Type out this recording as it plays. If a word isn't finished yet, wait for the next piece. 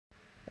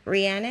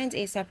Rihanna and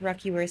ASAP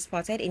Rocky were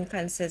spotted in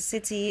Kansas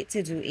City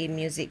to do a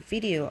music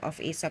video of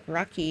ASAP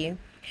Rocky.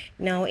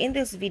 Now, in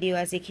this video,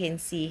 as you can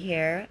see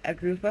here, a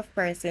group of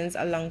persons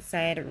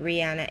alongside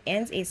Rihanna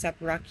and ASAP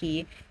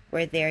Rocky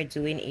were there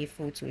doing a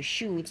photo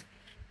shoot.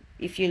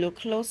 If you look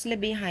closely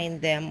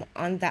behind them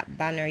on that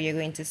banner, you're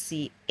going to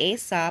see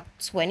ASAP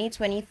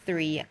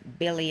 2023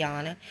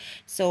 billion.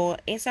 So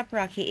ASAP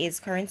Rocky is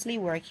currently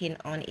working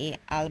on an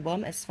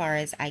album as far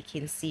as I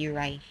can see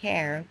right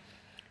here.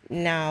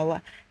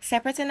 Now,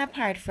 separate and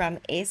apart from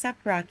ASAP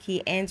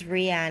Rocky and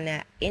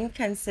Rihanna in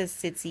Kansas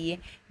City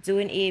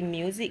doing a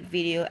music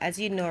video, as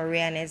you know,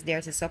 Rihanna is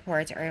there to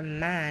support her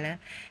man.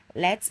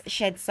 Let's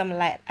shed some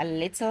light a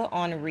little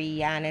on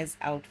Rihanna's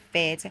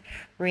outfit.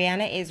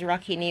 Rihanna is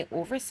rocking a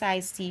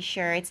oversized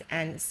t-shirt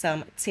and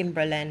some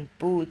Timberland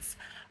boots.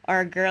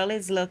 Our girl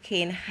is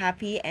looking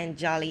happy and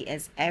jolly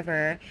as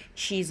ever.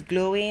 She's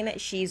glowing,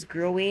 she's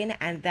growing,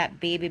 and that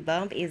baby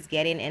bump is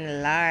getting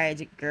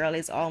enlarged. Girl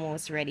is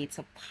almost ready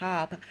to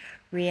pop.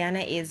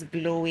 Rihanna is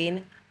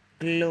glowing,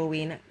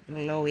 glowing,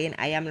 glowing.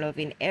 I am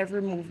loving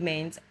every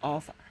movement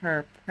of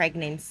her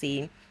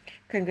pregnancy.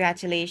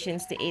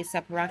 Congratulations to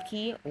ASAP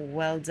Rocky.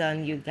 Well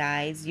done, you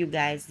guys. You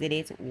guys did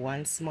it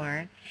once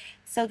more.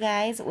 So,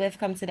 guys, we've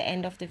come to the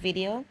end of the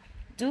video.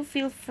 Do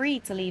feel free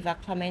to leave a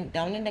comment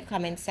down in the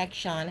comment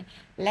section.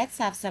 Let's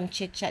have some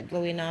chit chat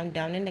going on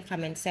down in the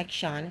comment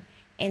section.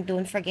 And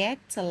don't forget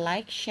to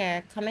like,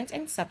 share, comment,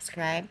 and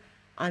subscribe.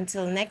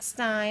 Until next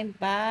time,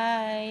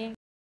 bye.